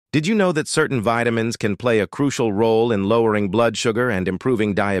Did you know that certain vitamins can play a crucial role in lowering blood sugar and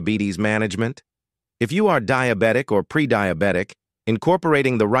improving diabetes management? If you are diabetic or pre-diabetic,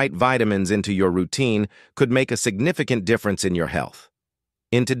 incorporating the right vitamins into your routine could make a significant difference in your health.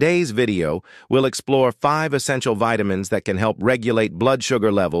 In today's video, we'll explore 5 essential vitamins that can help regulate blood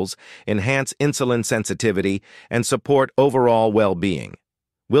sugar levels, enhance insulin sensitivity, and support overall well-being.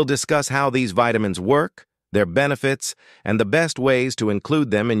 We'll discuss how these vitamins work, their benefits, and the best ways to include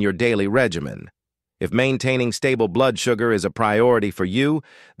them in your daily regimen. If maintaining stable blood sugar is a priority for you,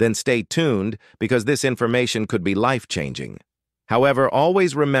 then stay tuned because this information could be life-changing. However,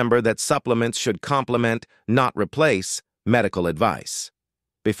 always remember that supplements should complement, not replace, medical advice.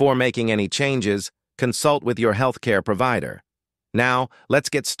 Before making any changes, consult with your healthcare provider. Now, let's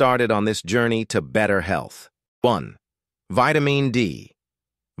get started on this journey to better health. 1. Vitamin D.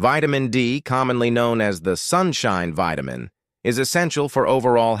 Vitamin D, commonly known as the sunshine vitamin, is essential for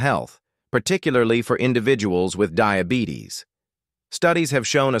overall health, particularly for individuals with diabetes. Studies have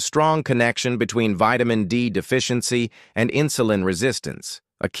shown a strong connection between vitamin D deficiency and insulin resistance,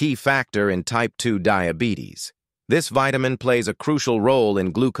 a key factor in type 2 diabetes. This vitamin plays a crucial role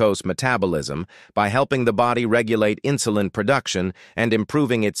in glucose metabolism by helping the body regulate insulin production and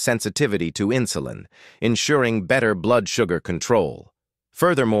improving its sensitivity to insulin, ensuring better blood sugar control.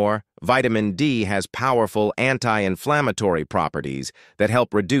 Furthermore, vitamin D has powerful anti-inflammatory properties that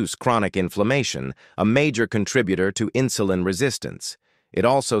help reduce chronic inflammation, a major contributor to insulin resistance. It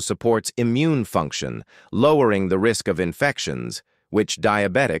also supports immune function, lowering the risk of infections, which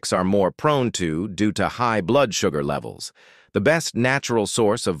diabetics are more prone to due to high blood sugar levels. The best natural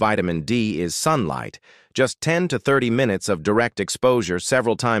source of vitamin D is sunlight. Just 10 to 30 minutes of direct exposure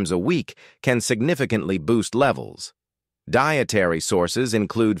several times a week can significantly boost levels. Dietary sources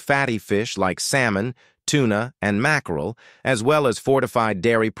include fatty fish like salmon, tuna, and mackerel, as well as fortified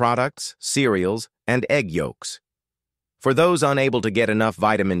dairy products, cereals, and egg yolks. For those unable to get enough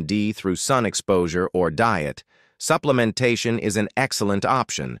vitamin D through sun exposure or diet, supplementation is an excellent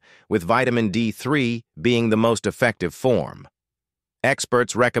option, with vitamin D3 being the most effective form.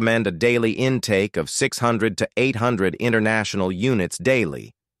 Experts recommend a daily intake of 600 to 800 international units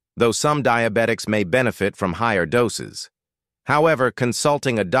daily, though some diabetics may benefit from higher doses. However,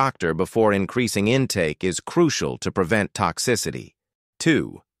 consulting a doctor before increasing intake is crucial to prevent toxicity.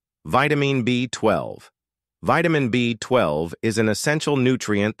 2. Vitamin B12. Vitamin B12 is an essential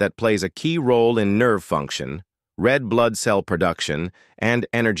nutrient that plays a key role in nerve function, red blood cell production, and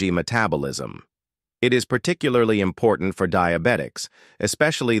energy metabolism. It is particularly important for diabetics,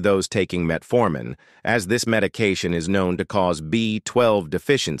 especially those taking metformin, as this medication is known to cause B12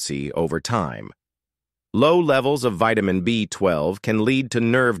 deficiency over time. Low levels of vitamin B12 can lead to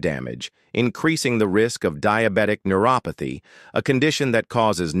nerve damage, increasing the risk of diabetic neuropathy, a condition that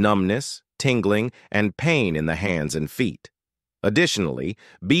causes numbness, tingling, and pain in the hands and feet. Additionally,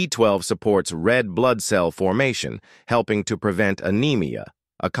 B12 supports red blood cell formation, helping to prevent anemia,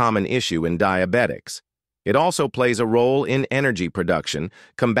 a common issue in diabetics. It also plays a role in energy production,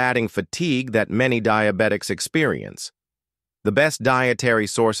 combating fatigue that many diabetics experience. The best dietary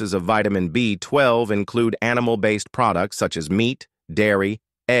sources of vitamin B12 include animal-based products such as meat, dairy,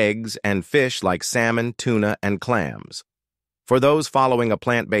 eggs, and fish like salmon, tuna, and clams. For those following a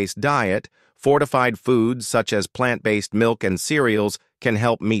plant-based diet, fortified foods such as plant-based milk and cereals can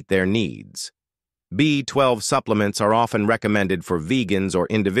help meet their needs. B12 supplements are often recommended for vegans or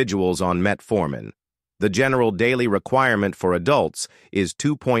individuals on metformin. The general daily requirement for adults is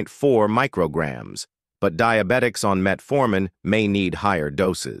 2.4 micrograms, but diabetics on metformin may need higher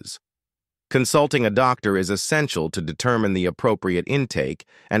doses. Consulting a doctor is essential to determine the appropriate intake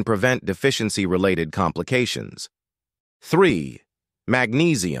and prevent deficiency-related complications. 3.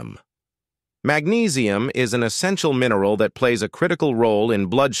 Magnesium. Magnesium is an essential mineral that plays a critical role in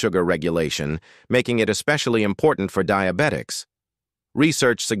blood sugar regulation, making it especially important for diabetics.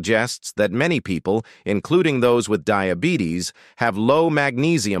 Research suggests that many people, including those with diabetes, have low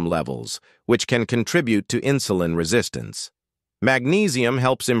magnesium levels, which can contribute to insulin resistance. Magnesium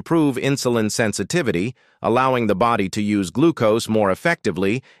helps improve insulin sensitivity, allowing the body to use glucose more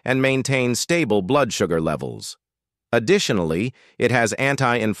effectively and maintain stable blood sugar levels. Additionally, it has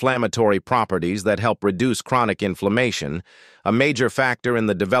anti-inflammatory properties that help reduce chronic inflammation, a major factor in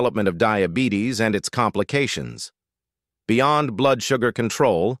the development of diabetes and its complications. Beyond blood sugar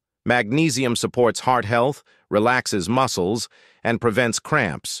control, magnesium supports heart health, relaxes muscles, and prevents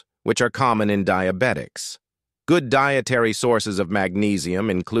cramps, which are common in diabetics. Good dietary sources of magnesium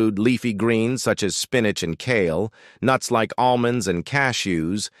include leafy greens such as spinach and kale, nuts like almonds and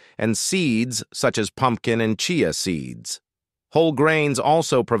cashews, and seeds such as pumpkin and chia seeds. Whole grains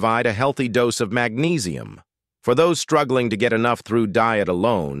also provide a healthy dose of magnesium. For those struggling to get enough through diet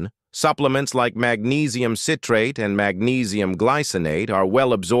alone, supplements like magnesium citrate and magnesium glycinate are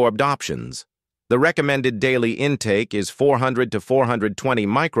well-absorbed options. The recommended daily intake is 400 to 420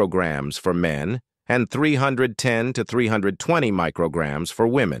 micrograms for men and 310 to 320 micrograms for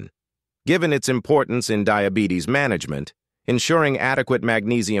women. Given its importance in diabetes management, ensuring adequate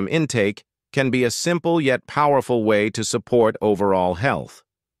magnesium intake can be a simple yet powerful way to support overall health.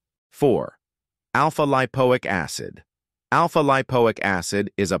 4. Alpha-Lipoic Acid. Alpha-Lipoic acid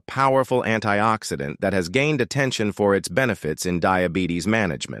is a powerful antioxidant that has gained attention for its benefits in diabetes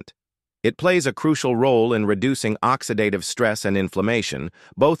management. It plays a crucial role in reducing oxidative stress and inflammation,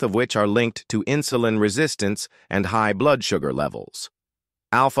 both of which are linked to insulin resistance and high blood sugar levels.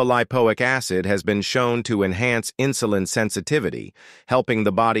 Alpha-lipoic acid has been shown to enhance insulin sensitivity, helping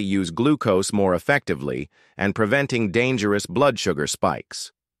the body use glucose more effectively and preventing dangerous blood sugar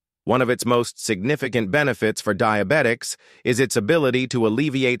spikes. One of its most significant benefits for diabetics is its ability to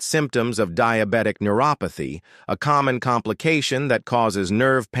alleviate symptoms of diabetic neuropathy, a common complication that causes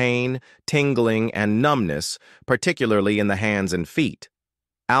nerve pain, tingling, and numbness, particularly in the hands and feet.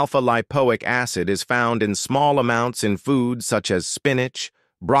 Alpha-lipoic acid is found in small amounts in foods such as spinach,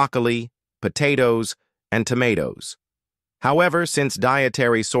 broccoli, potatoes, and tomatoes. However, since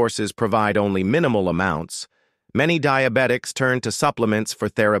dietary sources provide only minimal amounts, many diabetics turn to supplements for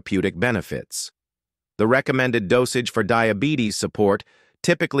therapeutic benefits. The recommended dosage for diabetes support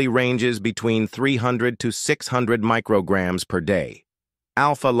typically ranges between 300 to 600 micrograms per day.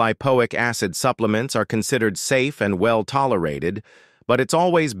 Alpha-lipoic acid supplements are considered safe and well tolerated, but it's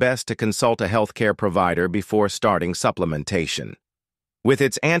always best to consult a healthcare provider before starting supplementation. With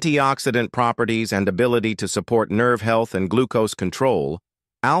its antioxidant properties and ability to support nerve health and glucose control,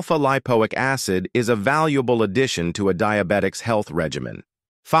 alpha-lipoic acid is a valuable addition to a diabetic's health regimen.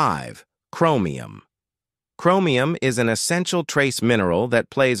 5. Chromium. Chromium is an essential trace mineral that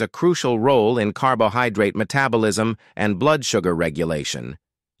plays a crucial role in carbohydrate metabolism and blood sugar regulation,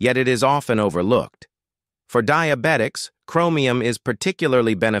 yet it is often overlooked. For diabetics, chromium is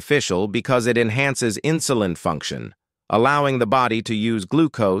particularly beneficial because it enhances insulin function, allowing the body to use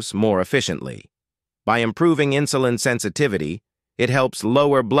glucose more efficiently. By improving insulin sensitivity, it helps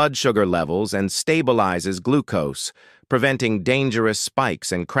lower blood sugar levels and stabilizes glucose, preventing dangerous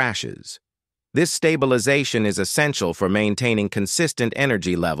spikes and crashes. This stabilization is essential for maintaining consistent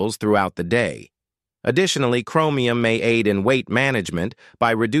energy levels throughout the day. Additionally, chromium may aid in weight management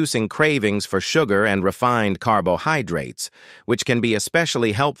by reducing cravings for sugar and refined carbohydrates, which can be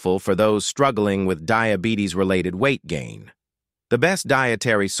especially helpful for those struggling with diabetes-related weight gain. The best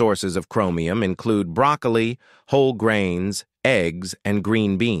dietary sources of chromium include broccoli, whole grains, eggs, and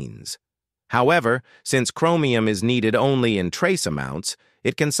green beans. However, since chromium is needed only in trace amounts,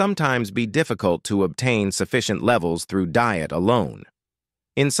 it can sometimes be difficult to obtain sufficient levels through diet alone.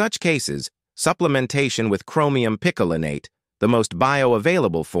 In such cases, supplementation with chromium picolinate, the most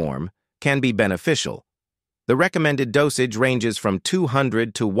bioavailable form, can be beneficial. The recommended dosage ranges from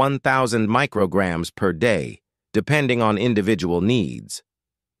 200 to 1,000 micrograms per day, depending on individual needs.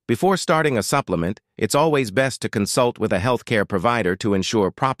 Before starting a supplement, it's always best to consult with a healthcare provider to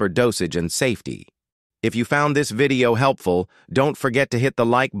ensure proper dosage and safety. If you found this video helpful, don't forget to hit the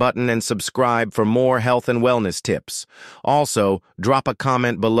like button and subscribe for more health and wellness tips. Also, drop a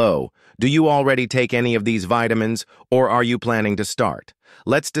comment below. Do you already take any of these vitamins, or are you planning to start?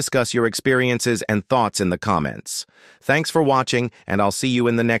 Let's discuss your experiences and thoughts in the comments. Thanks for watching, and I'll see you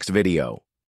in the next video.